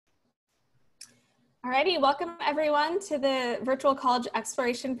Alrighty, welcome everyone to the Virtual College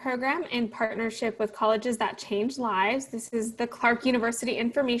Exploration Program in partnership with Colleges That Change Lives. This is the Clark University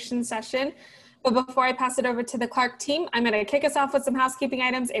Information Session. But before I pass it over to the Clark team, I'm going to kick us off with some housekeeping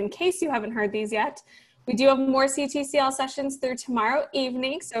items in case you haven't heard these yet. We do have more CTCL sessions through tomorrow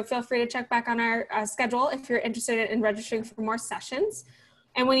evening, so feel free to check back on our schedule if you're interested in registering for more sessions.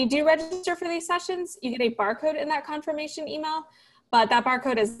 And when you do register for these sessions, you get a barcode in that confirmation email. But that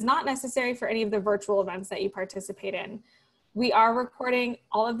barcode is not necessary for any of the virtual events that you participate in. We are recording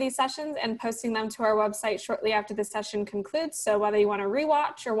all of these sessions and posting them to our website shortly after the session concludes. So whether you want to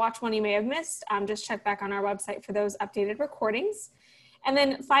rewatch or watch one you may have missed, just check back on our website for those updated recordings. And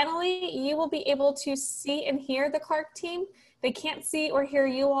then finally, you will be able to see and hear the Clark team. They can't see or hear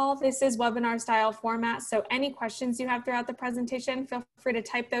you all. This is webinar style format. So any questions you have throughout the presentation, feel free to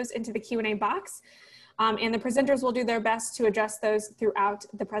type those into the Q&A box. And the presenters will do their best to address those throughout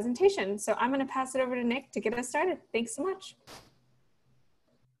the presentation. So I'm going to pass it over to Nick to get us started. Thanks so much.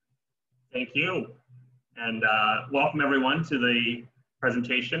 Thank you. And welcome everyone to the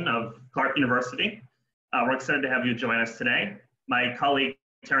presentation of Clark University. We're excited to have you join us today. My colleague,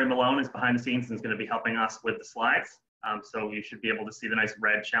 Terry Malone, is behind the scenes and is going to be helping us with the slides. So you should be able to see the nice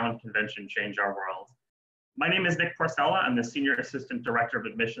red challenge convention change our world. My name is Nick Porcella. I'm the Senior Assistant Director of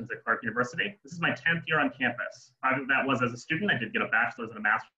Admissions at Clark University. This is my 10th year on campus. 5 of that was as a student. I did get a bachelor's and a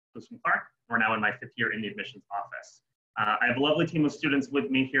master's from Clark. We're now in my 5th year in the admissions office. I have a lovely team of students with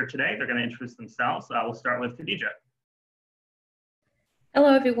me here today. They're going to introduce themselves. We'll start with Khadija.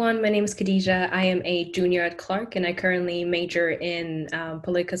 Hello, everyone. My name is Khadija. I am a junior at Clark, and I currently major in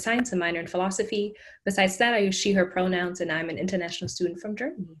political science and minor in philosophy. Besides that, I use she, her pronouns, and I'm an international student from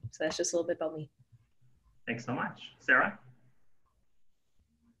Germany. So that's just a little bit about me. Thanks so much. Sarah?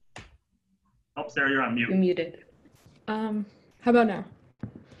 Oh, Sarah, you're on mute. You're muted. How about now?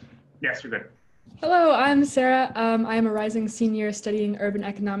 Yes, you're good. Hello, I'm Sarah. I am a rising senior studying urban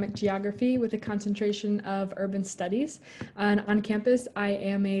economic geography with a concentration of urban studies. And on campus, I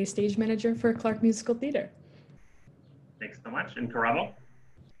am a stage manager for Clark Musical Theater. Thanks so much. And Karabo?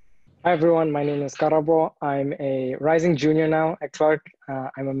 Hi, everyone. My name is Karabo. I'm a rising junior now at Clark.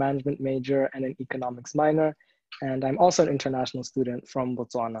 I'm a management major and an economics minor. And I'm also an international student from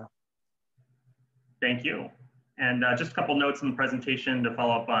Botswana. Thank you. And just a couple notes in the presentation to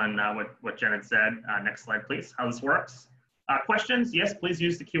follow up on what Jen had said. Next slide, please, how this works. Questions, yes, please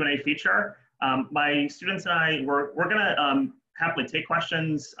use the Q&A feature. My students and I, we're gonna happily take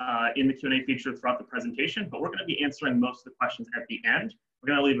questions in the Q&A feature throughout the presentation, but we're gonna be answering most of the questions at the end.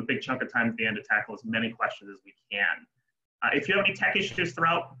 We're gonna leave a big chunk of time at the end to tackle as many questions as we can. If you have any tech issues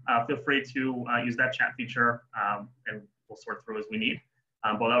throughout, feel free to use that chat feature and we'll sort through as we need.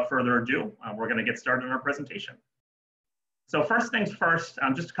 But without further ado, we're gonna get started on our presentation. So first things first,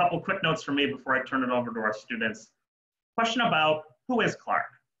 just a couple quick notes from me before I turn it over to our students. Question about who is Clark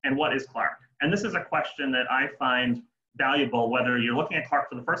and what is Clark? And this is a question that I find valuable whether you're looking at Clark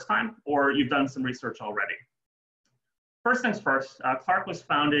for the first time or you've done some research already. First things first, Clark was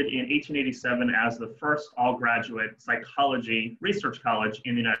founded in 1887 as the first all-graduate psychology research college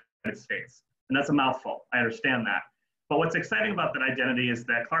in the United States. And that's a mouthful, I understand that. But what's exciting about that identity is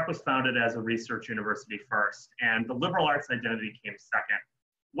that Clark was founded as a research university first, and the liberal arts identity came second.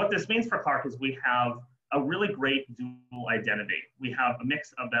 What this means for Clark is we have a really great dual identity. We have a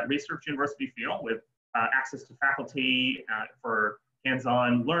mix of that research university feel with access to faculty for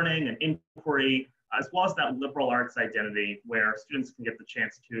hands-on learning and inquiry, as well as that liberal arts identity where students can get the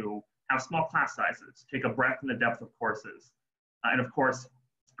chance to have small class sizes, take a breadth and a depth of courses, and of course,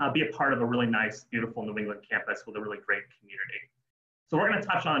 be a part of a really nice, beautiful New England campus with a really great community. So we're going to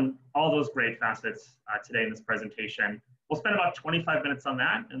touch on all those great facets today in this presentation. We'll spend about 25 minutes on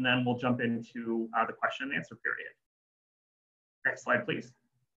that, and then we'll jump into the question and answer period. Next slide, please.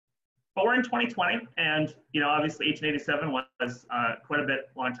 But we're in 2020, and obviously 1887 was quite a bit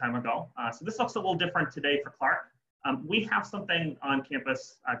long time ago. So this looks a little different today for Clark. We have something on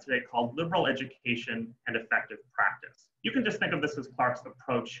campus today called liberal education and effective practice. You can just think of this as Clark's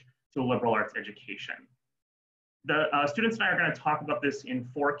approach to liberal arts education. The students and I are going to talk about this in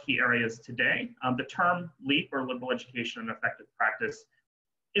 4 key areas today. The term LEEP, or liberal education and effective practice,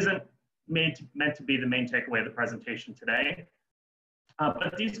 isn't meant to be the main takeaway of the presentation today.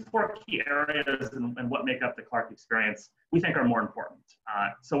 But these 4 key areas and what make up the Clark experience, we think are more important.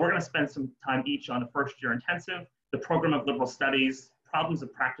 So we're going to spend some time each on the first-year intensive, the program of liberal studies, problems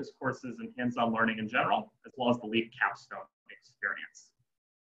of practice courses, and hands-on learning in general, as well as the LEEP capstone experience.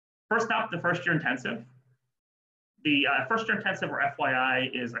 First up, the first-year intensive. The first-year intensive, or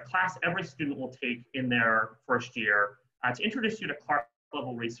FYI, is a class every student will take in their first year to introduce you to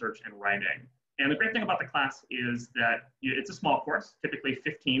Clark-level research and writing. And the great thing about the class is that it's a small course, typically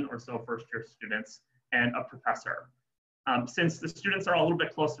 15 or so first-year students and a professor. Since the students are a little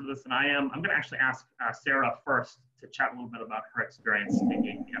bit closer to this than I am, I'm going to actually ask Sarah first to chat a little bit about her experience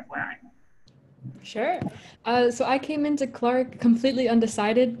taking the FYI. Sure. So I came into Clark completely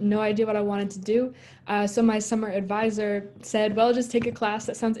undecided, no idea what I wanted to do. So my summer advisor said, well, just take a class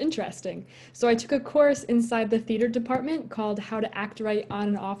that sounds interesting. So I took a course inside the theater department called How to Act Right on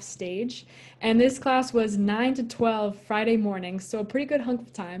and Off Stage. And this class was 9 to 12 Friday mornings, so a pretty good hunk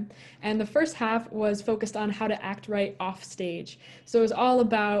of time. And the first half was focused on how to act right off stage. So it was all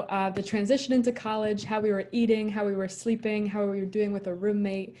about the transition into college, how we were eating, how we were sleeping, how we were doing with a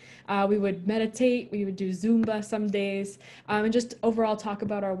roommate. We would meditate, we would do Zumba some days, and just overall talk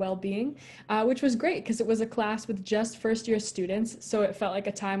about our well-being, which was great because it was a class with just first-year students. So it felt like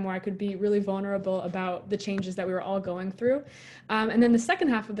a time where I could be really vulnerable about the changes that we were all going through. And then the second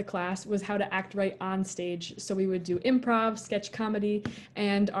half of the class was how to act right on stage. So we would do improv, sketch comedy,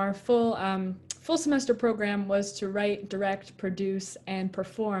 and our full semester program was to write, direct, produce, and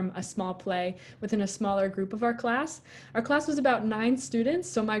perform a small play within a smaller group of our class. Our class was about 9 students,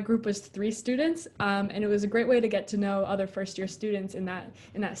 so my group was 3 students, and it was a great way to get to know other first-year students in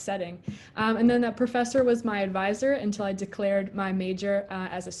that setting. And then that professor was my advisor until I declared my major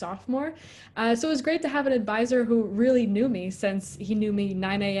as a sophomore. So it was great to have an advisor who really knew me, since he knew me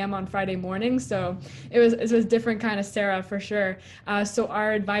 9 a.m. on Friday morning. So it was different kind of Sarah for sure. So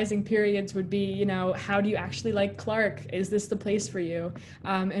our advising periods would be, how do you actually like Clark? Is this the place for you?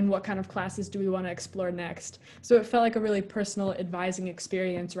 And what kind of classes do we want to explore next? So it felt like a really personal advising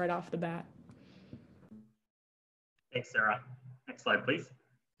experience right off the bat. Thanks, Sarah. Next slide, please.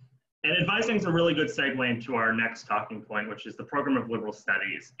 And advising is a really good segue into our next talking point, which is the program of liberal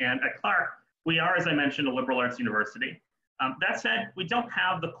studies. And at Clark, we are, as I mentioned, a liberal arts university. That said, we don't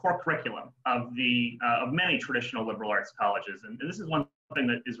have the core curriculum of many traditional liberal arts colleges. And this is one thing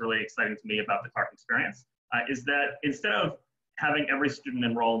that is really exciting to me about the Clark experience, is that instead of having every student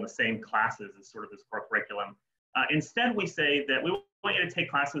enroll in the same classes as sort of this core curriculum, instead we say that we want you to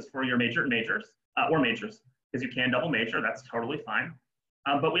take classes for your majors, because you can double major, that's totally fine.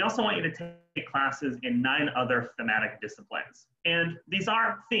 But we also want you to take classes in 9 other thematic disciplines. And these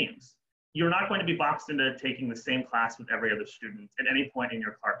are themes. You're not going to be boxed into taking the same class with every other student at any point in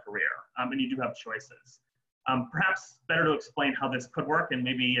your Clark career, and you do have choices. Perhaps better to explain how this could work and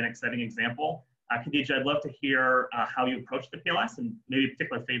maybe an exciting example. Khadija, I'd love to hear how you approached the PLS and maybe a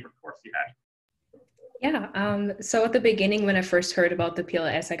particular favorite course you had. Yeah, so at the beginning, when I first heard about the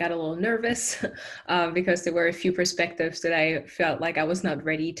PLS, I got a little nervous because there were a few perspectives that I felt like I was not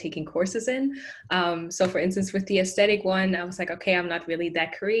ready taking courses in. So for instance, with the aesthetic one, I was like, okay, I'm not really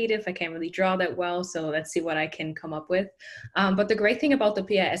that creative. I can't really draw that well. So let's see what I can come up with. But the great thing about the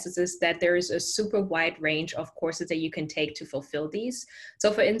PLS is that there is a super wide range of courses that you can take to fulfill these.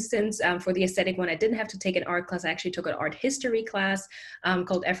 So for instance, for the aesthetic one, I didn't have to take an art class. I actually took an art history class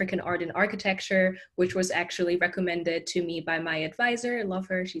called African Art and Architecture, which was actually recommended to me by my advisor. I love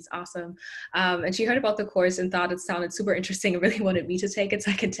her, she's awesome. And she heard about the course and thought it sounded super interesting and really wanted me to take it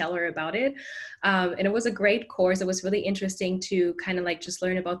so I could tell her about it. And it was a great course. It was really interesting to kind of like just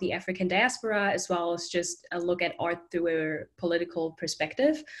learn about the African diaspora, as well as just a look at art through a political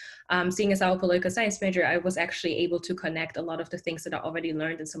perspective. Seeing as I'm a political science major, I was actually able to connect a lot of the things that I already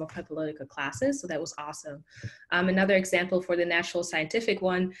learned in some of my political classes. So that was awesome. Another example for the natural scientific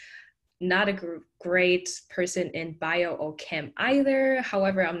one, not a great person in bio or chem either.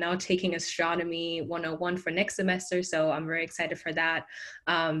 However, I'm now taking astronomy 101 for next semester, so I'm very excited for that.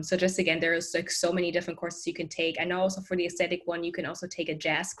 So just again, there's like so many different courses you can take. I know also for the aesthetic one, you can also take a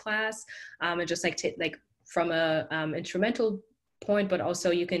jazz class and just like from a instrumental point, but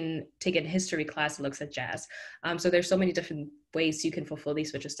also you can take a history class that looks at jazz. So there's so many different ways you can fulfill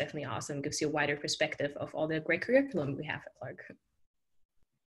these, which is definitely awesome. It gives you a wider perspective of all the great curriculum we have at Clark.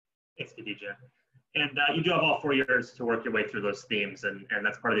 Thanks, Khadija. And you do have all 4 years to work your way through those themes, and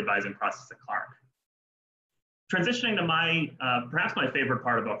that's part of the advising process at Clark. Transitioning to perhaps my favorite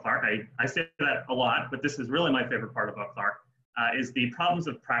part about Clark, I say that a lot, but this is really my favorite part about Clark, is the problems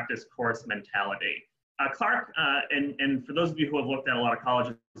of practice course mentality. Clark, and for those of you who have looked at a lot of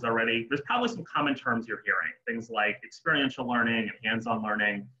colleges already, there's probably some common terms you're hearing, things like experiential learning and hands-on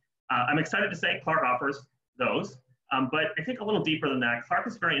learning. I'm excited to say Clark offers those. But I think a little deeper than that, Clark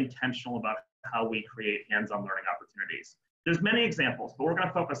is very intentional about how we create hands-on learning opportunities. There's many examples, but we're going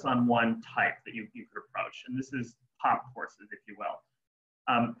to focus on one type that you could approach, and this is POP courses, if you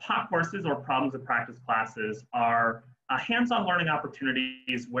will. POP courses, or problems of practice classes, are hands-on learning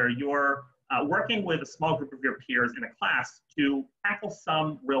opportunities where you're working with a small group of your peers in a class to tackle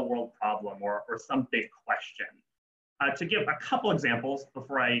some real world problem or some big question. To give a couple examples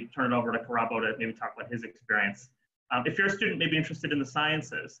before I turn it over to Karabo to maybe talk about his experience. If you're a student maybe interested in the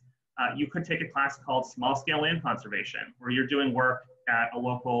sciences, you could take a class called Small Scale Land Conservation, where you're doing work at a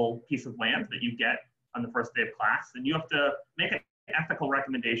local piece of land that you get on the first day of class, and you have to make an ethical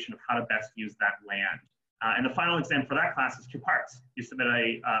recommendation of how to best use that land. And the final exam for that class is 2 parts. You submit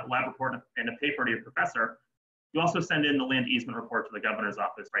a lab report and a paper to your professor. You also send in the land easement report to the governor's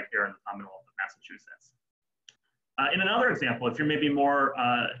office right here in the Commonwealth of Massachusetts. In another example, if you're maybe more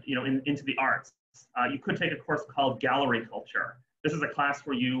into the arts, you could take a course called Gallery Culture. This is a class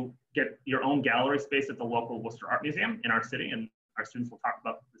where you get your own gallery space at the local Worcester Art Museum in our city, and our students will talk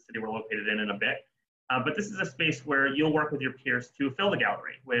about the city we're located in a bit. But this is a space where you'll work with your peers to fill the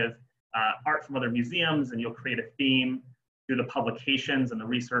gallery with art from other museums, and you'll create a theme, do the publications and the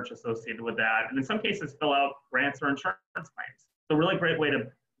research associated with that, and in some cases fill out grants or insurance claims. So a really great way to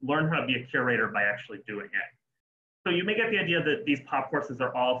learn how to be a curator by actually doing it. So you may get the idea that these pop courses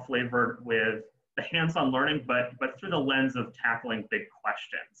are all flavored with the hands-on learning, but through the lens of tackling big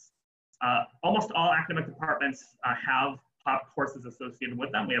questions. Almost all academic departments have pop courses associated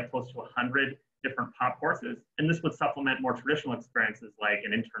with them. We have close to 100 different pop courses, and this would supplement more traditional experiences like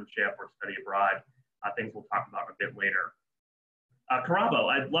an internship or study abroad, things we'll talk about a bit later. Karabo,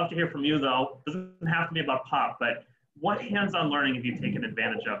 I'd love to hear from you though. It doesn't have to be about pop, but what hands-on learning have you taken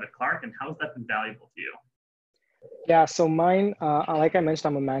advantage of at Clark, and how has that been valuable to you? Yeah, so mine, like I mentioned,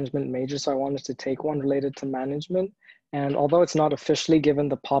 I'm a management major, so I wanted to take one related to management. And although it's not officially given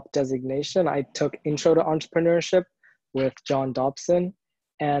the POP designation, I took Intro to Entrepreneurship with John Dobson.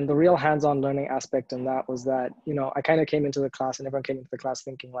 And the real hands-on learning aspect in that was that, I kind of came into the class and everyone came into the class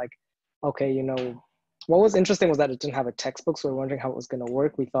thinking like, okay, what was interesting was that it didn't have a textbook. So we were wondering how it was going to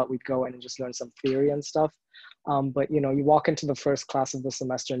work. We thought we'd go in and just learn some theory and stuff. But, you walk into the first class of the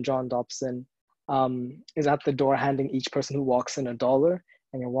semester and John Dobson is at the door handing each person who walks in $1.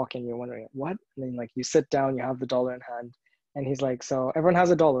 And you're walking, you're wondering, what? And then you sit down, you have the $1 in hand. And he's like, so everyone has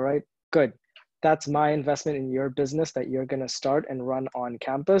 $1, right? Good. That's my investment in your business that you're going to start and run on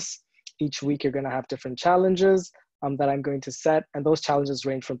campus. Each week, you're going to have different challenges that I'm going to set. And those challenges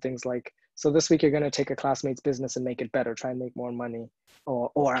range from things like, so this week, you're going to take a classmate's business and make it better, try and make more money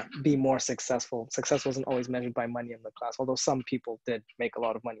or be more successful. Success wasn't always measured by money in the class, although some people did make a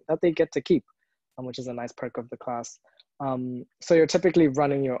lot of money that they get to keep, which is a nice perk of the class. So you're typically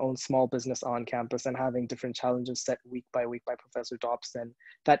running your own small business on campus and having different challenges set week by Professor Dobson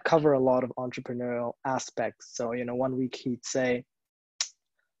that cover a lot of entrepreneurial aspects. So, 1 week he'd say,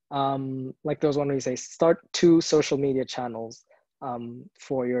 like there was one where he say, start 2 social media channels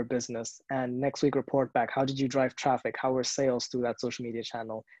for your business. And next week report back, how did you drive traffic? How were sales through that social media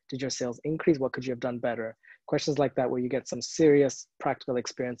channel? Did your sales increase? What could you have done better? Questions like that where you get some serious practical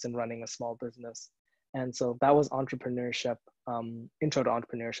experience in running a small business. And so that was entrepreneurship, intro to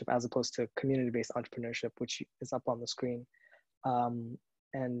entrepreneurship, as opposed to community-based entrepreneurship, which is up on the screen.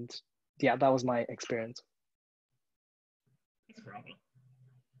 And yeah, that was my experience. Thanks, Karabo.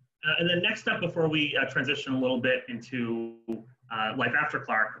 And then next up, before we transition a little bit into life after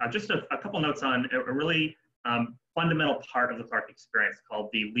Clark, just a couple notes on a really fundamental part of the Clark experience called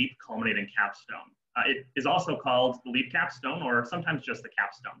the LEEP culminating capstone. It is also called the LEEP capstone, or sometimes just the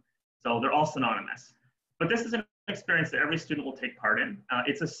capstone. So they're all synonymous. But this is an experience that every student will take part in.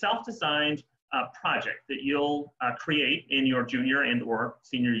 It's a self-designed project that you'll create in your junior and or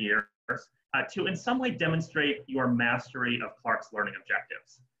senior years to in some way demonstrate your mastery of Clark's learning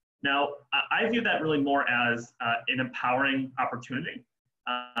objectives. Now, I view that really more as an empowering opportunity.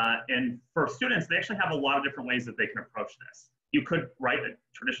 And for students, they actually have a lot of different ways that they can approach this. You could write a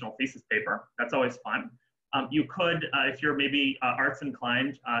traditional thesis paper. That's always fun. You could, if you're maybe arts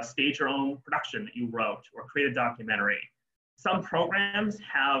inclined, stage your own production that you wrote or create a documentary. Some programs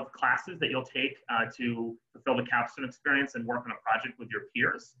have classes that you'll take to fulfill the capstone experience and work on a project with your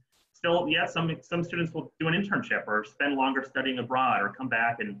peers. Still, yeah, some students will do an internship or spend longer studying abroad or come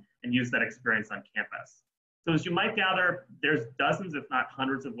back and use that experience on campus. So as you might gather, there's dozens, if not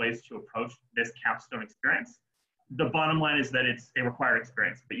hundreds of ways to approach this capstone experience. The bottom line is that it's a required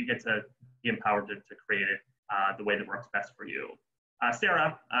experience, but you get to be empowered to create it the way that works best for you.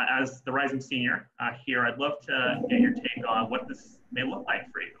 Sarah, as the rising senior here, I'd love to get your take on what this may look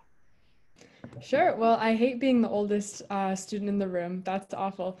like for you. Sure. Well, I hate being the oldest student in the room. That's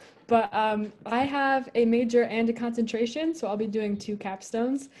awful. But I have a major and a concentration, so I'll be doing 2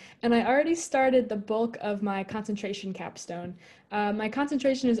 capstones. And I already started the bulk of my concentration capstone. My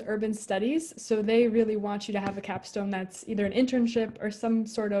concentration is urban studies, so they really want you to have a capstone that's either an internship or some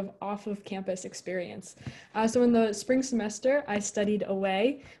sort of off-of-campus experience. So in the spring semester, I studied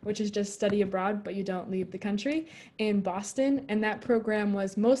away, which is just study abroad, but you don't leave the country, in Boston, and that program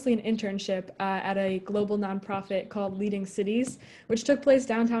was mostly an internship at a global nonprofit called Leading Cities, which took place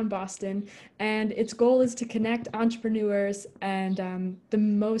downtown Boston, and its goal is to connect entrepreneurs and the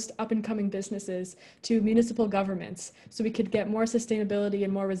most up-and-coming businesses to municipal governments, so we could get more sustainability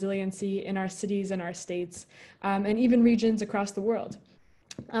and more resiliency in our cities and our states, and even regions across the world.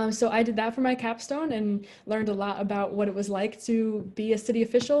 So I did that for my capstone and learned a lot about what it was like to be a city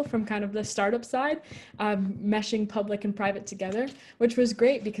official from kind of the startup side, meshing public and private together, which was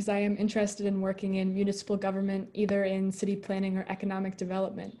great because I am interested in working in municipal government, either in city planning or economic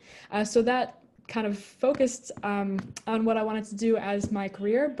development. So that kind of focused on what I wanted to do as my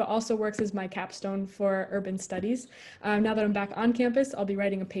career, but also works as my capstone for urban studies. Now that I'm back on campus, I'll be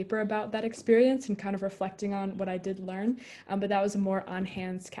writing a paper about that experience and kind of reflecting on what I did learn, but that was a more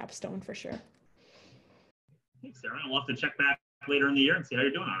on-hands capstone for sure. Thanks, Sarah. We'll have to check back later in the year and see how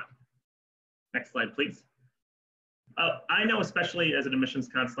you're doing on it. Next slide, please. I know, especially as an admissions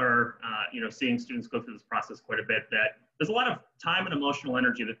counselor, seeing students go through this process quite a bit, that there's a lot of time and emotional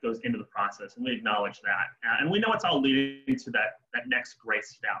energy that goes into the process, and we acknowledge that. And we know it's all leading to that next great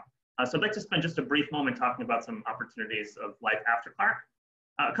step. So I'd like to spend just a brief moment talking about some opportunities of life after Clark.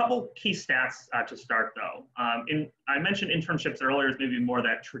 A couple key stats to start, though. I mentioned internships earlier as maybe more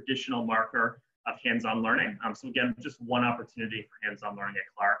that traditional marker of hands-on learning. So again, just one opportunity for hands-on learning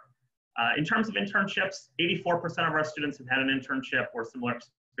at Clark. In terms of internships, 84% of our students have had an internship or similar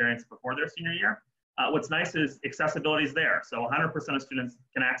experience before their senior year. What's nice is accessibility is there. So 100% of students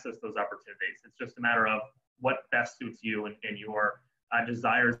can access those opportunities. It's just a matter of what best suits you and your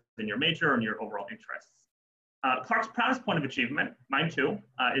desires in your major and your overall interests. Clark's proudest point of achievement, mine too,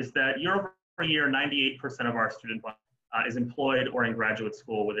 is that year over year, 98% of our student body is employed or in graduate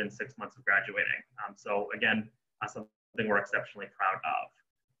school within 6 months of graduating. So again, something we're exceptionally proud of.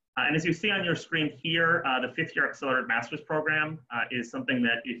 And as you see on your screen here, the 5th year accelerated master's program is something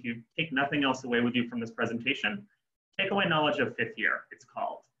that if you take nothing else away with you from this presentation, take away knowledge of 5th year, it's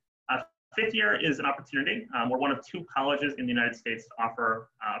called. 5th year is an opportunity. We're one of 2 colleges in the United States to offer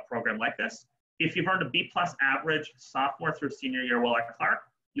a program like this. If you've earned a B+ average sophomore through senior year while at Clark,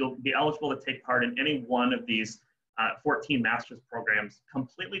 you'll be eligible to take part in any one of these 14 master's programs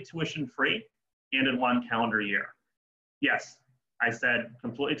completely tuition free and in 1 calendar year. Yes, I said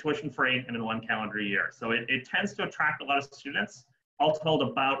completely tuition free and in 1 calendar year. So it tends to attract a lot of students. All told,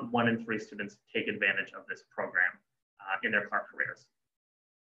 about 1 in 3 students take advantage of this program in their Clark careers.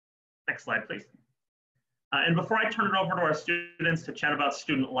 Next slide, please. And before I turn it over to our students to chat about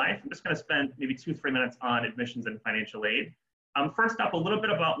student life, I'm just going to spend maybe 2-3 minutes on admissions and financial aid. First up, a little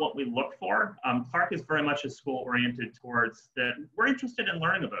bit about what we look for. Clark is very much a school oriented towards that. We're interested in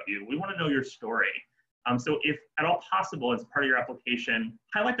learning about you. We want to know your story. So if at all possible, as part of your application,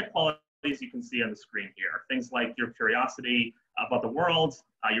 highlight the qualities you can see on the screen here. Things like your curiosity about the world,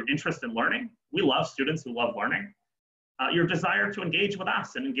 your interest in learning. We love students who love learning. Your desire to engage with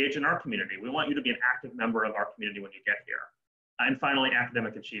us and engage in our community. We want you to be an active member of our community when you get here. And finally,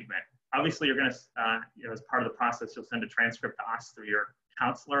 academic achievement. Obviously, you're going to, as part of the process, you'll send a transcript to us through your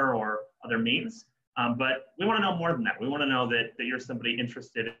counselor or other means. But we want to know more than that. We want to know that you're somebody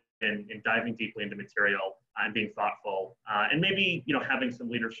interested in diving deeply into material and being thoughtful, and maybe having some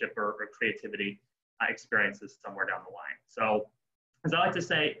leadership or creativity experiences somewhere down the line. So, as I like to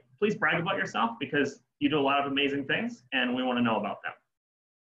say, please brag about yourself because you do a lot of amazing things, and we want to know about them.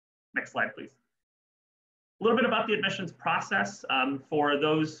 Next slide, please. A little bit about the admissions process for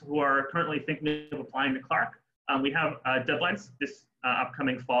those who are currently thinking of applying to Clark. We have deadlines this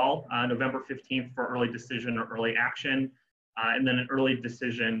upcoming fall, November 15th for early decision or early action, and then an early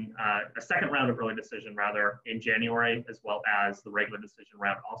decision, a second round of early decision rather in January, as well as the regular decision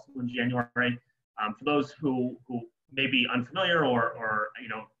round also in January. For those who may be unfamiliar or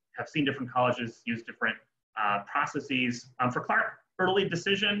have seen different colleges use different processes, for Clark, early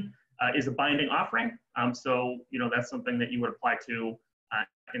decision is a binding offering. So that's something that you would apply to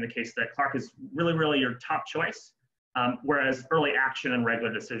in the case that Clark is really your top choice, whereas early action and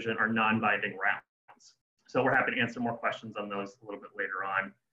regular decision are non-binding rounds. So we're happy to answer more questions on those a little bit later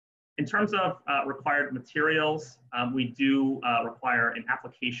on. In terms of required materials, we do require an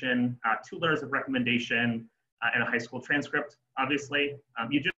application, 2 letters of recommendation, and a high school transcript, obviously.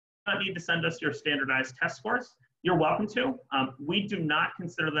 You do not need to send us your standardized test scores. You're welcome to. We do not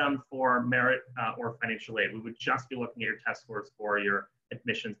consider them for merit or financial aid. We would just be looking at your test scores for your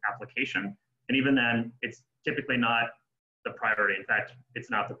admissions application. And even then, it's typically not the priority. In fact, it's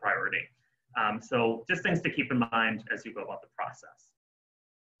not the priority. So just things to keep in mind as you go about the process.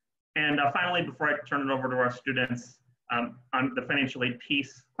 And finally, before I turn it over to our students, on the financial aid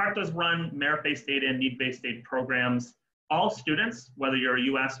piece, Clark does run merit-based aid and need-based aid programs. All students, whether you're a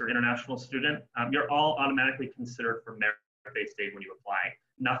US or international student, you're all automatically considered for merit-based aid when you apply.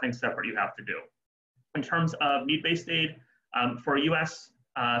 Nothing separate you have to do. In terms of need-based aid, for US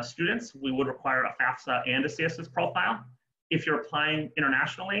students, we would require a FAFSA and a CSS profile. If you're applying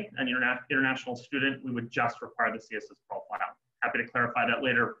internationally, an international student, we would just require the CSS profile. Happy to clarify that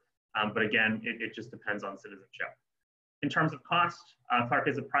later, but again, it just depends on citizenship. In terms of cost, Clark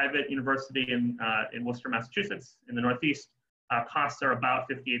is a private university in Worcester, Massachusetts, in the Northeast. Costs are about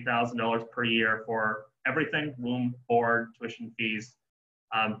 $58,000 per year for everything, room, board, tuition fees.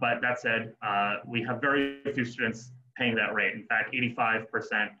 But that said, we have very few students paying that rate. In fact,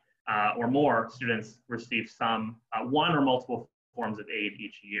 85% or more students receive some one or multiple forms of aid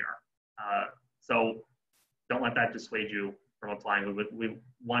each year. So don't let that dissuade you from applying. We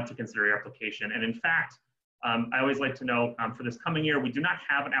want to consider your application. And in fact, I always like to note for this coming year, we do not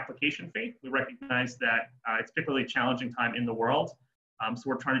have an application fee. We recognize that it's a particularly challenging time in the world. So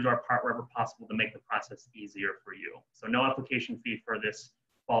we're trying to do our part wherever possible to make the process easier for you. So no application fee for this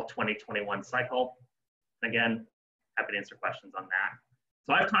fall 2021 cycle. Again, happy to answer questions on that.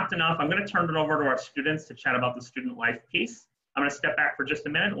 So I've talked enough. I'm going to turn it over to our students to chat about the student life piece. I'm going to step back for just a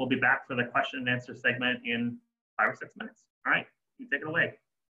minute. We'll be back for the question and answer segment in 5 or 6 minutes. All right, you take it away.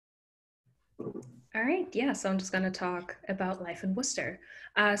 All right, yeah, so I'm just going to talk about life in Worcester.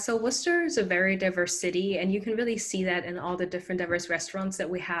 So Worcester is a very diverse city, and you can really see that in all the different diverse restaurants that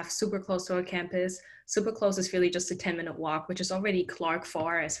we have super close to our campus. Super close is really just a 10-minute walk, which is already Clark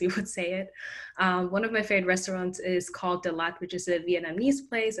far, as we would say it. One of my favorite restaurants is called De Lat, which is a Vietnamese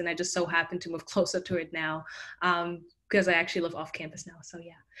place, and I just so happen to move closer to it now because I actually live off campus now, so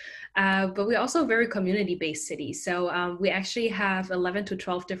yeah. But we're also a very community-based city. So we actually have 11 to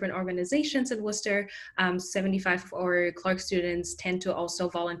 12 different organizations in Worcester. 75 of our Clark students tend to also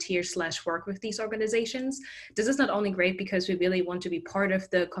volunteer/work with these organizations. This is not only great because we really want to be part of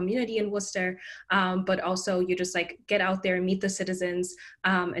the community in Worcester, but also you just like get out there and meet the citizens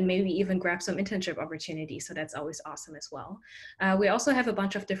and maybe even grab some internship opportunities. So that's always awesome as well. We also have a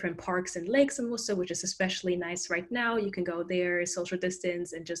bunch of different parks and lakes in Worcester, which is especially nice right now. You can go there, social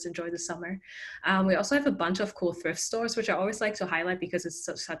distance, and just enjoy the summer. We also have a bunch of cool thrift stores, which I always like to highlight because it's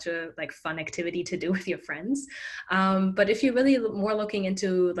such a like fun activity to do with your friends. But if you're really more looking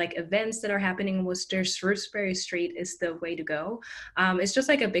into like events that are happening in Worcester, Shrewsbury Street is the way to go. It's just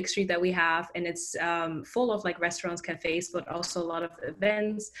like a big street that we have, and it's full of like restaurants, cafes, but also a lot of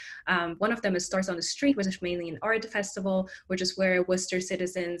events. One of them is Stars on the Street, which is mainly an art festival, which is where Worcester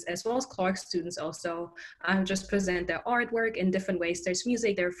citizens as well as Clark students also just present their artwork in different ways. There's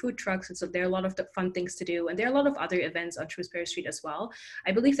music, there are food trucks, and so there are a lot of fun things to do, and there are a lot of other events on Shrewsbury Street as well.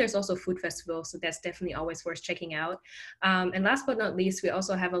 I believe there's also food festivals, so that's definitely always worth checking out. And last but not least, we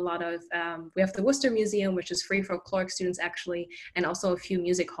also have a lot of, we have the Worcester Museum, which is free for Clark students actually, and also a few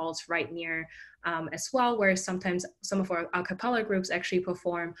music halls right near as well, where sometimes some of our a cappella groups actually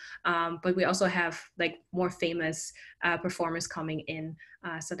perform, but we also have like more famous performers coming in.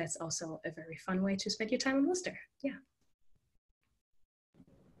 So that's also a very fun way to spend your time in Worcester. Yeah.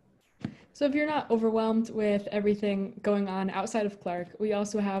 So if you're not overwhelmed with everything going on outside of Clark, we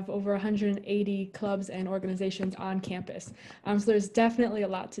also have over 180 clubs and organizations on campus. So there's definitely a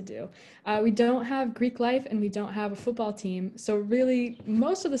lot to do. We don't have Greek life and we don't have a football team. So really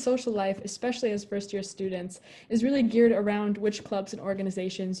most of the social life, especially as first-year students, is really geared around which clubs and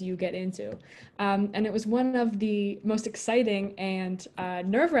organizations you get into. And it was one of the most exciting and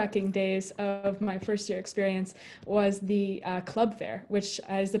nerve-wracking days of my first-year experience was the club fair, which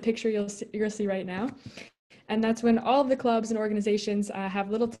is the picture you'll see right now. And that's when all of the clubs and organizations have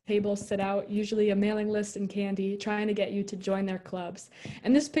little tables set out, usually a mailing list and candy, trying to get you to join their clubs.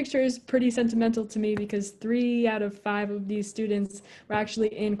 And this picture is pretty sentimental to me because 3 out of 5 of these students were actually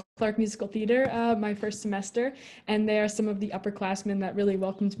in Clark Musical Theater my first semester, and they are some of the upperclassmen that really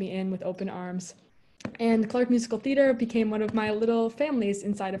welcomed me in with open arms. And Clark Musical Theater became one of my little families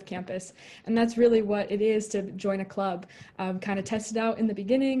inside of campus. And that's really what it is to join a club. Kind of test it out in the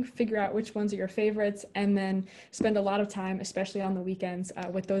beginning, figure out which ones are your favorites, and then spend a lot of time, especially on the weekends,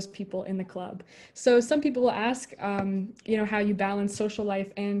 with those people in the club. So some people will ask, how you balance social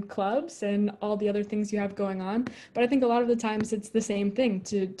life and clubs and all the other things you have going on. But I think a lot of the times it's the same thing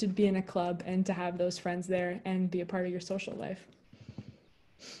to be in a club and to have those friends there and be a part of your social life.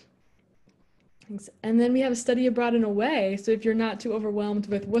 Thanks. And then we have study abroad and away. So if you're not too overwhelmed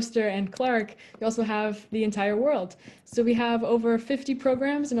with Worcester and Clark, you also have the entire world. So we have over 50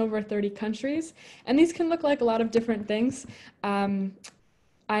 programs in over 30 countries, and these can look like a lot of different things.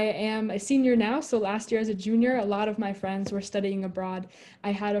 I am a senior now, so last year as a junior, a lot of my friends were studying abroad.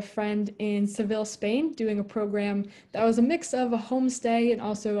 I had a friend in Seville, Spain, doing a program that was a mix of a homestay and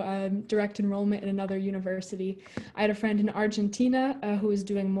also a direct enrollment in another university. I had a friend in Argentina who was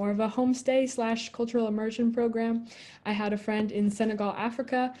doing more of a homestay / cultural immersion program. I had a friend in Senegal,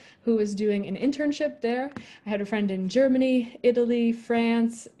 Africa, who was doing an internship there. I had a friend in Germany, Italy,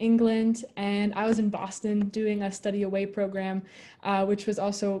 France, England, and I was in Boston doing a study away program, which was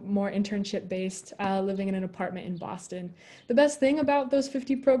also more internship based, living in an apartment in Boston. The best thing about those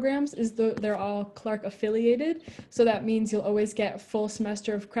 50 programs is they're all Clark affiliated. So that means you'll always get full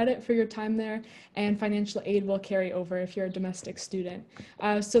semester of credit for your time there, and financial aid will carry over if you're a domestic student.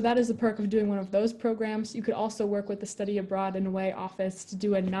 So that is the perk of doing one of those programs. You could also work with the Study Abroad and Away office to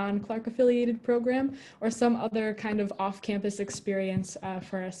do a non-Clark affiliated program or some other kind of off-campus experience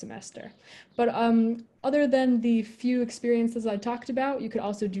for a semester. But other than the few experiences I talked about, you could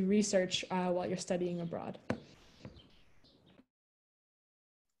also do research while you're studying abroad.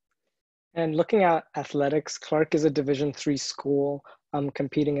 And looking at athletics, Clark is a Division III school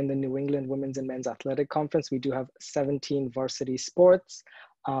competing in the New England Women's and Men's Athletic Conference. We do have 17 varsity sports,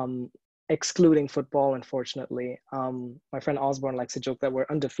 excluding football, unfortunately. My friend Osborne likes to joke that we're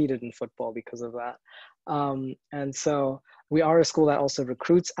undefeated in football because of that. And so we are a school that also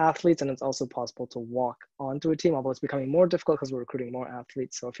recruits athletes, and it's also possible to walk onto a team, although it's becoming more difficult because we're recruiting more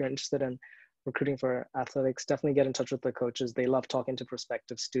athletes. So if you're interested in recruiting for athletics, definitely get in touch with the coaches. They love talking to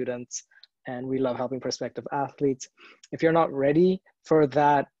prospective students, and we love helping prospective athletes. If you're not ready for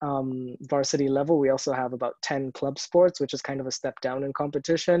that varsity level, we also have about 10 club sports, which is kind of a step down in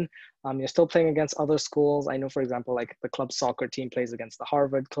competition. You're still playing against other schools. I know, for example, like the club soccer team plays against the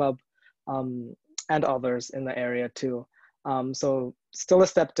Harvard club, and others in the area too. So still a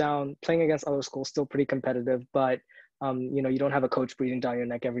step down, playing against other schools, still pretty competitive, but you know, you don't have a coach breathing down your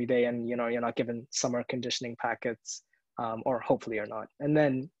neck every day, and you know, you're not given summer conditioning packets, or hopefully you're not. And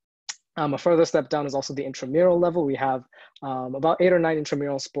then a further step down is also the intramural level. We have about 8 or 9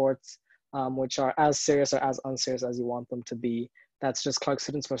 intramural sports, which are as serious or as unserious as you want them to be. That's just Clark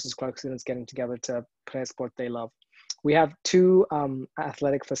students versus Clark students getting together to play a sport they love. We have 2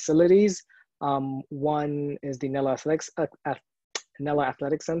 athletic facilities. One is the Nella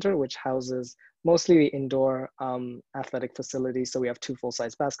Athletic Center, which houses mostly the indoor athletic facilities. So we have 2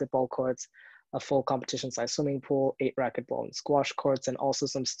 full-size basketball courts, a full competition-size swimming pool, 8 racquetball and squash courts, and also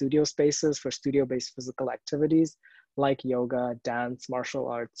some studio spaces for studio-based physical activities like yoga, dance, martial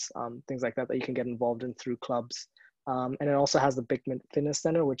arts, things like that that you can get involved in through clubs. And it also has the Bigman Fitness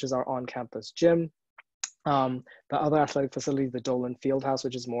Center, which is our on-campus gym. The other athletic facility, the Dolan Fieldhouse,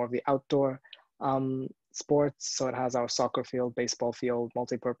 which is more of the outdoor sports. So it has our soccer field, baseball field,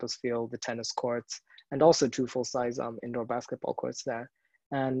 multi-purpose field, the tennis courts, and also 2 full-size indoor basketball courts there.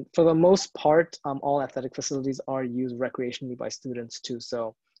 And for the most part, all athletic facilities are used recreationally by students too.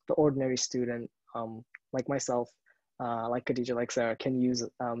 So the ordinary student, like myself, like Khadija, like Sarah, can use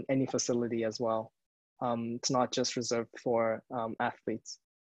any facility as well. It's not just reserved for athletes.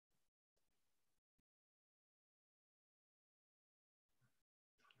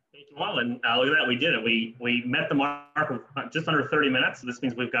 Thank you all, and look at that, we did it. We met the mark of just under 30 minutes. So this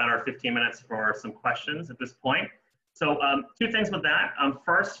means we've got our 15 minutes for some questions at this point. So 2 things with that.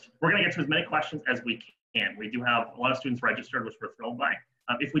 First, we're gonna get to as many questions as we can. We do have a lot of students registered, which we're thrilled by.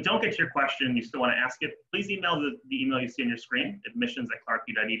 If we don't get to your question, you still wanna ask it, please email the email you see on your screen,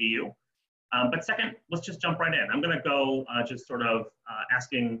 admissions@clarku.edu. But second, let's just jump right in. I'm gonna go just sort of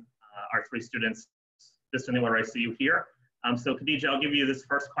asking our 3 students, just in the order I see you here. So Khadija, I'll give you this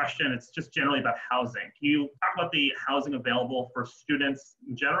first question. It's just generally about housing. Can you talk about the housing available for students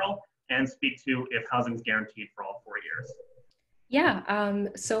in general, and speak to if housing is guaranteed for all 4 years? Yeah,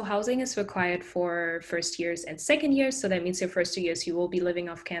 so housing is required for first years and second years. So that means your first 2 years, you will be living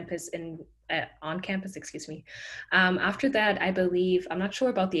off campus on campus, excuse me. After that, I believe, I'm not sure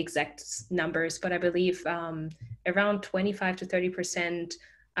about the exact numbers, but I believe around 25 to 30%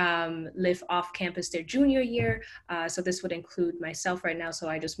 live off campus their junior year. So this would include myself right now. So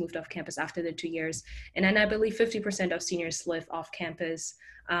I just moved off campus after the 2 years. And then I believe 50% of seniors live off campus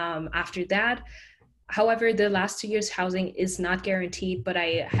after that. However, the last 2 years housing is not guaranteed, but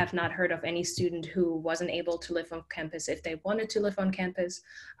I have not heard of any student who wasn't able to live on campus if they wanted to live on campus.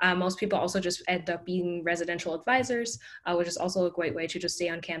 Most people also just end up being residential advisors, which is also a great way to just stay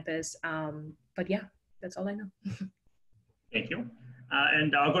on campus. But yeah, that's all I know. Thank you.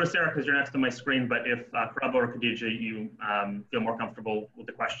 And I'll go to Sarah because you're next on my screen, but if Karabo or Khadija, you feel more comfortable with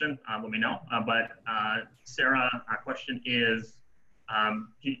the question, let me know. Sarah, our question is, can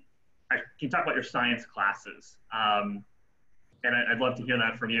you talk about your science classes? And I'd love to hear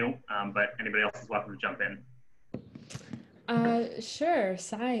that from you, but anybody else is welcome to jump in. Sure,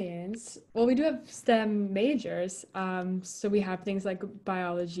 science. Well, we do have STEM majors. So we have things like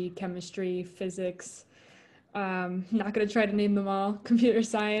biology, chemistry, physics. Not going to try to name them all, computer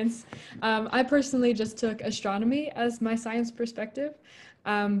science. I personally just took astronomy as my science perspective,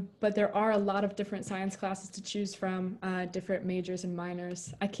 but there are a lot of different science classes to choose from, different majors and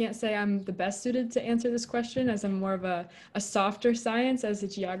minors. I can't say I'm the best suited to answer this question as I'm more of a softer science as a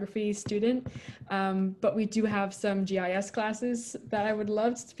geography student, but we do have some GIS classes that I would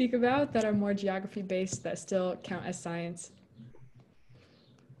love to speak about that are more geography based that still count as science.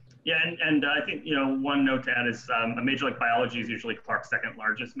 Yeah, and I think, one note to add is a major like biology is usually Clark's second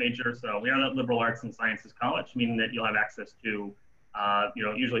largest major. So we are that liberal arts and sciences college, meaning that you'll have access to,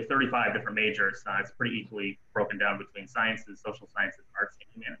 usually 35 different majors. It's pretty equally broken down between sciences, social sciences, arts, and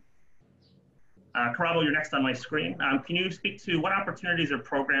humanities. Karabo, you're next on my screen. Can you speak to what opportunities or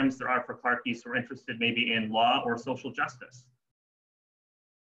programs there are for Clarkies who are interested maybe in law or social justice?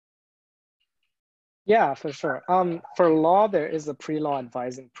 Yeah, for sure. For law, there is a pre-law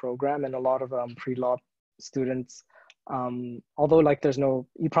advising program, and a lot of pre-law students, although like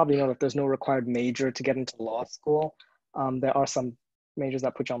you probably know that there's no required major to get into law school. There are some majors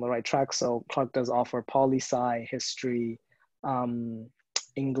that put you on the right track. So Clark does offer poli-sci, history,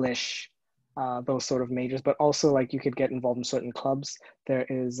 English, those sort of majors, but also like you could get involved in certain clubs. There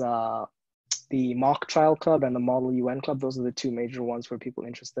is the mock trial club and the model UN club. Those are the two major ones for people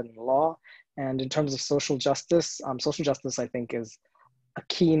interested in law. And in terms of social justice I think is a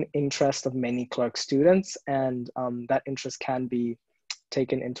keen interest of many Clark students, and that interest can be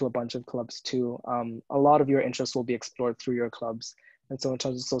taken into a bunch of clubs too. A lot of your interests will be explored through your clubs. And so in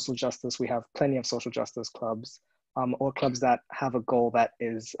terms of social justice, we have plenty of social justice clubs, or clubs that have a goal that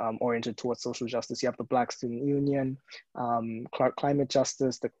is oriented towards social justice. You have the Black Student Union, Clark Climate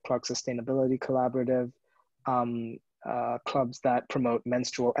Justice, the Clark Sustainability Collaborative, clubs that promote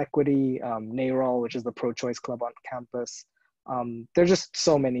menstrual equity, NARAL, which is the pro-choice club on campus. There's just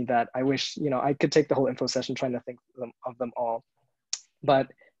so many that I wish, I could take the whole info session trying to think of them all. But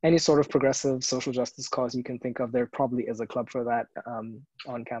any sort of progressive social justice cause you can think of, there probably is a club for that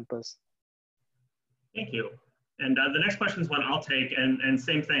on campus. Thank you. And the next question is one I'll take, and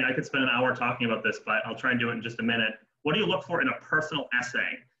same thing, I could spend an hour talking about this, but I'll try and do it in just a minute. What do you look for in a personal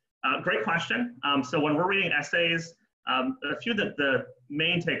essay? Great question. So when we're reading essays, a few of the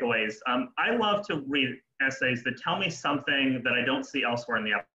main takeaways, I love to read essays that tell me something that I don't see elsewhere in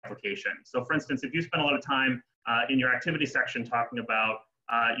the application. So for instance, if you spend a lot of time in your activity section talking about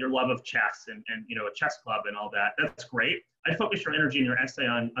your love of chess and a chess club and all that, that's great. I'd focus your energy in your essay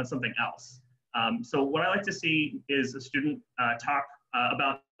on something else. So what I like to see is a student talk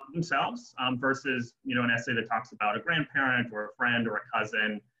about themselves versus an essay that talks about a grandparent or a friend or a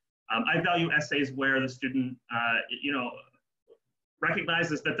cousin. I value essays where the student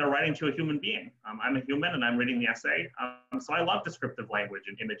recognizes that they're writing to a human being. I'm a human and I'm reading the essay. So I love descriptive language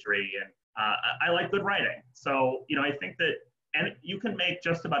and imagery, and I like good writing. So I think that you can make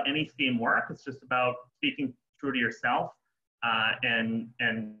just about any theme work. It's just about speaking true to yourself and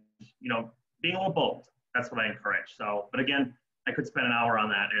being a little bold. That's what I encourage. So, but again, I could spend an hour on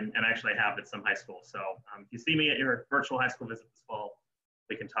that, and I actually have at some high school. So if you see me at your virtual high school visit this fall,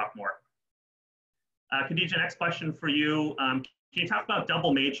 we can talk more. Khadija, next question for you. Can you talk about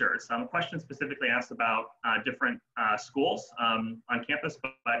double majors? A question specifically asked about different schools on campus,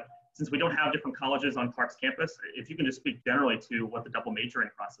 but since we don't have different colleges on Clark's campus, if you can just speak generally to what the double majoring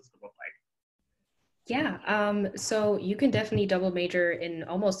process would look like. Yeah, so you can definitely double major in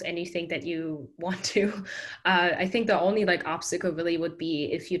almost anything that you want to. I think the only obstacle really would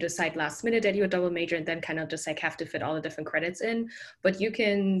be if you decide last minute that you would double major and then kind of just have to fit all the different credits in. But you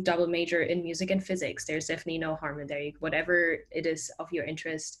can double major in music and physics. There's definitely no harm in there, whatever it is of your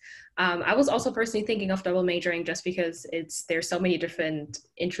interest. I was also personally thinking of double majoring just because there's so many different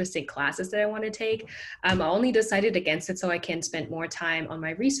interesting classes that I want to take. I only decided against it so I can spend more time on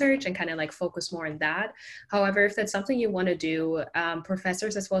my research and kind of focus more on that. However, if that's something you want to do,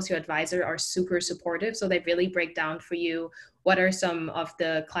 professors as well as your advisor are super supportive. So they really break down for you what are some of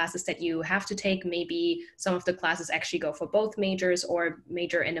the classes that you have to take. Maybe some of the classes actually go for both majors or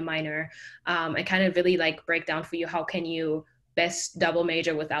major and a minor. And kind of really break down for you how can you best double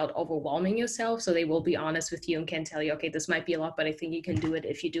major without overwhelming yourself. So they will be honest with you and can tell you, okay, this might be a lot, but I think you can do it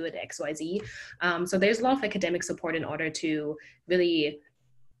if you do it X, Y, Z. So there's a lot of academic support in order to really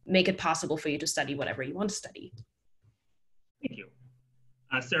make it possible for you to study whatever you want to study. Thank you.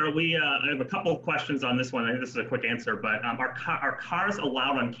 Sarah, I have a couple of questions on this one. I think this is a quick answer, but are cars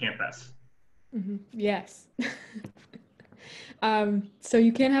allowed on campus? Mm-hmm. Yes. So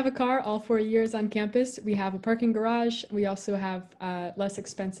you can have a car all 4 years on campus. We have a parking garage. We also have less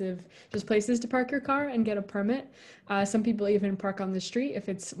expensive just places to park your car and get a permit. Some people even park on the street if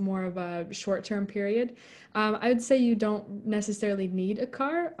it's more of a short-term period. I would say you don't necessarily need a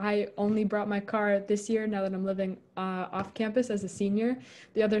car. I only brought my car this year now that I'm living off campus as a senior.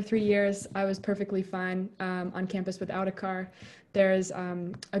 The other 3 years, I was perfectly fine on campus without a car. There's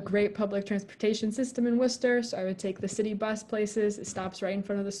a great public transportation system in Worcester, so I would take the city bus places. It stops right in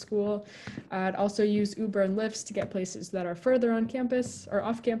front of the school. I'd also use Uber and Lyft to get places that are further on campus, or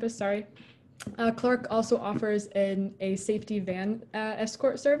off campus, sorry. Clark also offers a safety van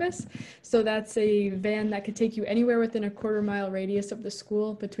escort service. So that's a van that could take you anywhere within a quarter-mile radius of the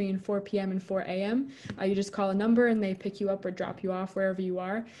school between 4 p.m. and 4 a.m. You just call a number and they pick you up or drop you off wherever you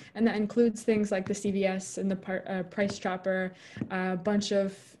are. And that includes things like the CVS and the Price Chopper, a bunch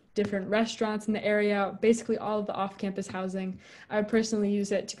of different restaurants in the area, basically all of the off-campus housing. I would personally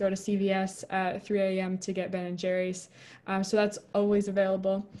use it to go to CVS at 3 a.m. to get Ben & Jerry's. So that's always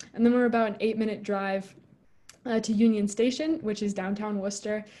available. And then we're about an 8-minute drive to Union Station, which is downtown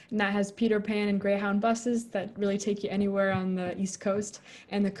Worcester, and that has Peter Pan and Greyhound buses that really take you anywhere on the East Coast,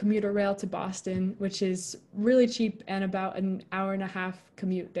 and the commuter rail to Boston, which is really cheap and about an hour-and-a-half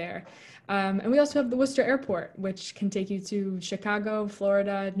commute there. And we also have the Worcester Airport, which can take you to Chicago,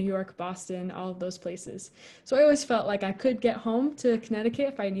 Florida, New York, Boston, all of those places. So I always felt like I could get home to Connecticut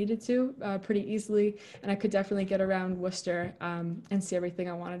if I needed to pretty easily, and I could definitely get around Worcester and see everything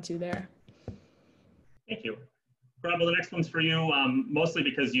I wanted to there. Thank you. Bravo, the next one's for you, mostly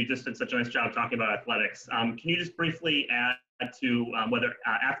because you just did such a nice job talking about athletics. Can you just briefly add to whether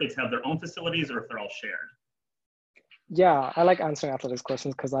athletes have their own facilities or if they're all shared? Yeah, I like answering athletics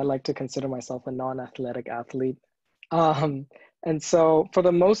questions because I like to consider myself a non-athletic athlete. And so for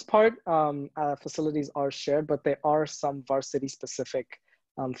the most part, facilities are shared, but there are some varsity specific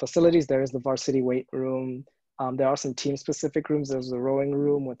facilities. There is the varsity weight room. There are some team specific rooms. There's a rowing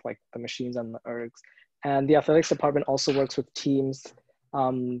room with like the machines and the ergs. And the athletics department also works with teams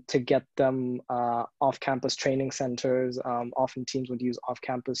to get them off-campus training centers. Often teams would use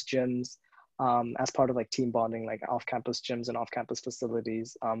off-campus gyms as part of like team bonding, like off-campus gyms and off-campus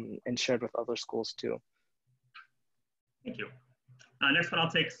facilities, and shared with other schools too. Thank you. Next one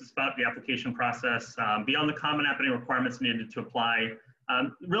I'll take is about the application process. Beyond the Common App, any requirements needed to apply?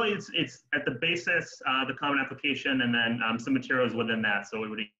 Really, it's at the basis, the Common Application, and then some materials within that. So we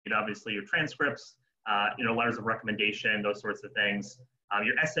would need obviously your transcripts, letters of recommendation, those sorts of things.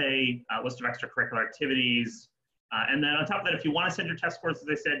 Your essay, list of extracurricular activities, and then on top of that, if you want to send your test scores, as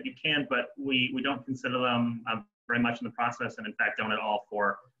I said, you can, but we don't consider them very much in the process, and in fact, don't at all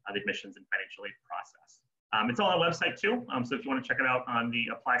for the admissions and financial aid process. It's all on our website too, so if you want to check it out on the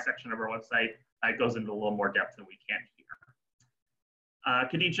apply section of our website, it goes into a little more depth than we can here.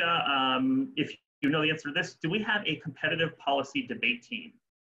 Khadija, if you know the answer to this, do we have a competitive policy debate team?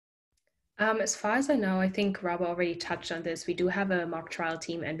 As far as I know, I think Rob already touched on this. We do have a mock trial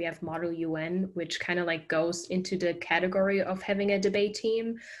team and we have Model UN, which kind of like goes into the category of having a debate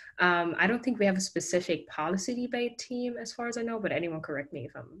team. I don't think we have a specific policy debate team as far as I know, but anyone correct me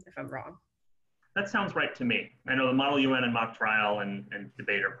if I'm wrong. That sounds right to me. I know the Model UN and mock trial and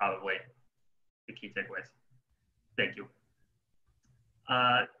debate are probably the key takeaways. Thank you.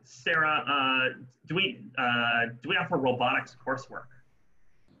 Sarah, do we offer robotics coursework?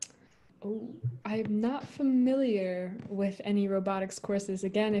 Oh, I'm not familiar with any robotics courses.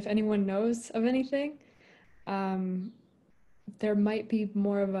 Again, if anyone knows of anything, there might be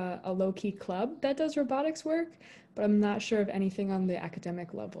more of a low-key club that does robotics work, but I'm not sure of anything on the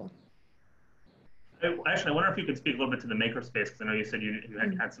academic level. Actually, I wonder if you could speak a little bit to the makerspace, because I know you said you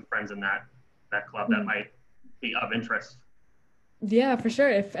had some friends in that club that might be of interest. Yeah, for sure.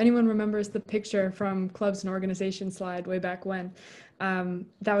 If anyone remembers the picture from clubs and organizations slide way back when,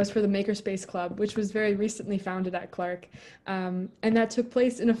 that was for the Makerspace Club, which was very recently founded at Clark. And that took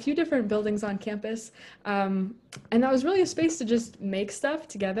place in a few different buildings on campus. And that was really a space to just make stuff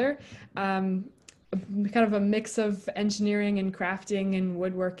together. Kind of a mix of engineering and crafting and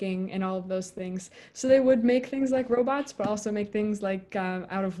woodworking and all of those things. So they would make things like robots, but also make things like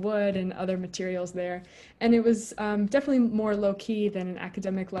out of wood and other materials there. And it was definitely more low-key than an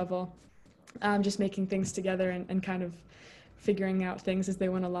academic level, just making things together and kind of figuring out things as they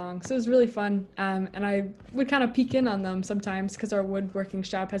went along. So it was really fun. And I would kind of peek in on them sometimes because our woodworking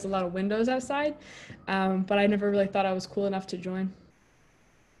shop has a lot of windows outside. But I never really thought I was cool enough to join.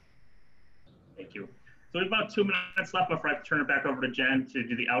 Thank you. So we have about 2 minutes left before I turn it back over to Jen to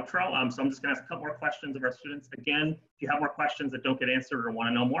do the outro. So I'm just going to ask a couple more questions of our students. Again, if you have more questions that don't get answered or want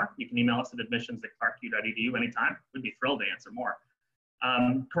to know more, you can email us at admissions@clarku.edu anytime. We'd be thrilled to answer more.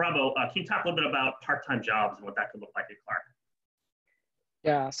 Karabo, can you talk a little bit about part-time jobs and what that could look like at Clark?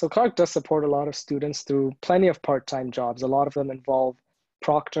 Yeah, so Clark does support a lot of students through plenty of part-time jobs. A lot of them involve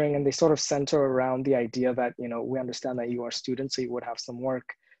proctoring, and they sort of center around the idea that, you know, we understand that you are students, so you would have some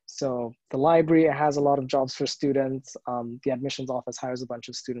work. So the library has a lot of jobs for students. The admissions office hires a bunch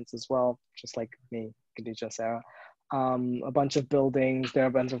of students as well, just like me, Khadija, Sarah. A bunch of buildings, there are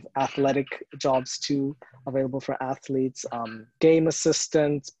a bunch of athletic jobs too, available for athletes, game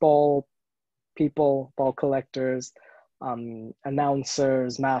assistants, ball people, ball collectors,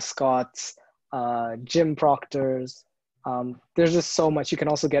 announcers, mascots, gym proctors. There's just so much. You can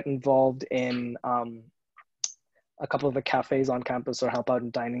also get involved in a couple of the cafes on campus or help out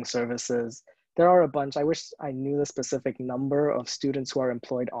in dining services. There are a bunch. I wish I knew the specific number of students who are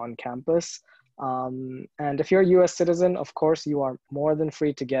employed on campus. And if you're a US citizen, of course, you are more than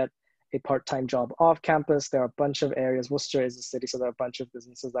free to get a part-time job off campus. There are a bunch of areas. Worcester is a city, so there are a bunch of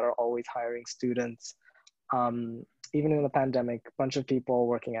businesses that are always hiring students. Even in the pandemic, a bunch of people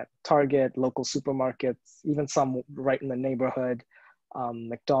working at Target, local supermarkets, even some right in the neighborhood,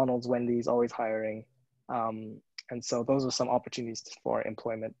 McDonald's, Wendy's, always hiring. And so those are some opportunities for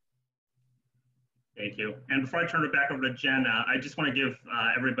employment. Thank you. And before I turn it back over to Jen, I just want to give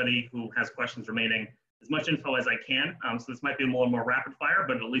everybody who has questions remaining as much info as I can. So this might be a little more rapid fire,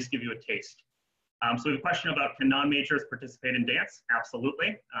 but it'll at least give you a taste. So we have a question about, can non-majors participate in dance?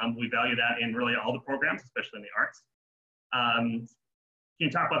 Absolutely. We value that in really all the programs, especially in the arts. Can you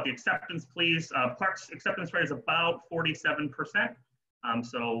talk about the acceptance, please? Clark's acceptance rate is about 47%.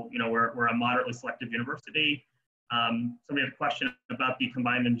 So, you know, we're a moderately selective university. Somebody had a question about the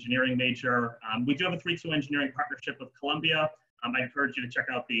combined engineering major. We do have a 3-2 engineering partnership with Columbia. I encourage you to check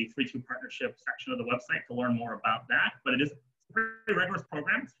out the 3-2 partnership section of the website to learn more about that. But it is a pretty rigorous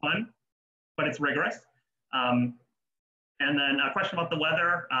program. It's fun, but it's rigorous. And then a question about the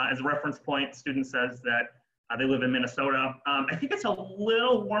weather. As a reference point, student says that they live in Minnesota. I think it's a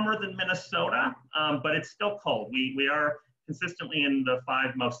little warmer than Minnesota, but it's still cold. We are consistently in the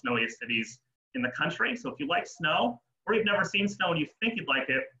 5 most snowiest cities in the country. So if you like snow, or you've never seen snow and you think you'd like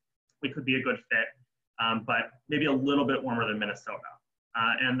it, we could be a good fit, but maybe a little bit warmer than Minnesota.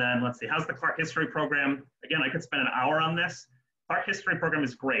 And then let's see, how's the Clark History program? Again, I could spend an hour on this. Clark History program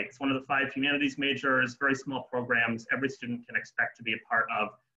is great. It's one of the 5 humanities majors, very small programs. Every student can expect to be a part of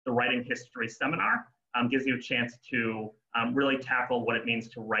the Writing History seminar. Gives you a chance to really tackle what it means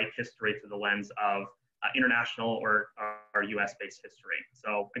to write history through the lens of international or US-based history.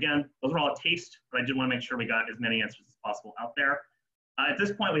 So again, those are all a taste, but I did want to make sure we got as many answers as possible out there. At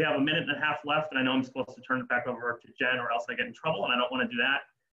this point, we have 1.5 minutes left, and I know I'm supposed to turn it back over to Jen or else I get in trouble, and I don't want to do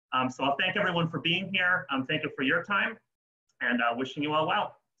that. So I'll thank everyone for being here. Thank you for your time, and wishing you all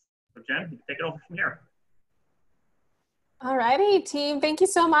well. So Jen, you can take it over from here. All righty, team. Thank you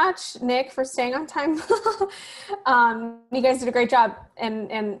so much, Nick, for staying on time. You guys did a great job.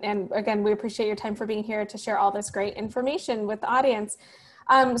 And again, we appreciate your time for being here to share all this great information with the audience.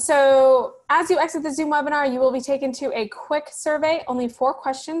 So as you exit the Zoom webinar, you will be taken to a quick survey, only 4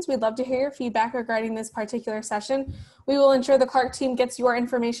 questions. We'd love to hear your feedback regarding this particular session. We will ensure the Clark team gets your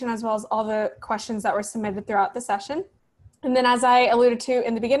information as well as all the questions that were submitted throughout the session. And then as I alluded to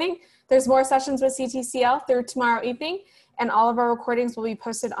in the beginning, there's more sessions with CTCL through tomorrow evening, and all of our recordings will be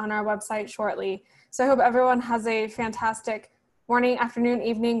posted on our website shortly. So I hope everyone has a fantastic morning, afternoon,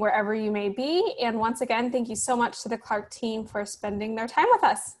 evening, wherever you may be. And once again, thank you so much to the Clark team for spending their time with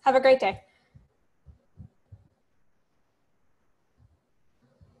us. Have a great day.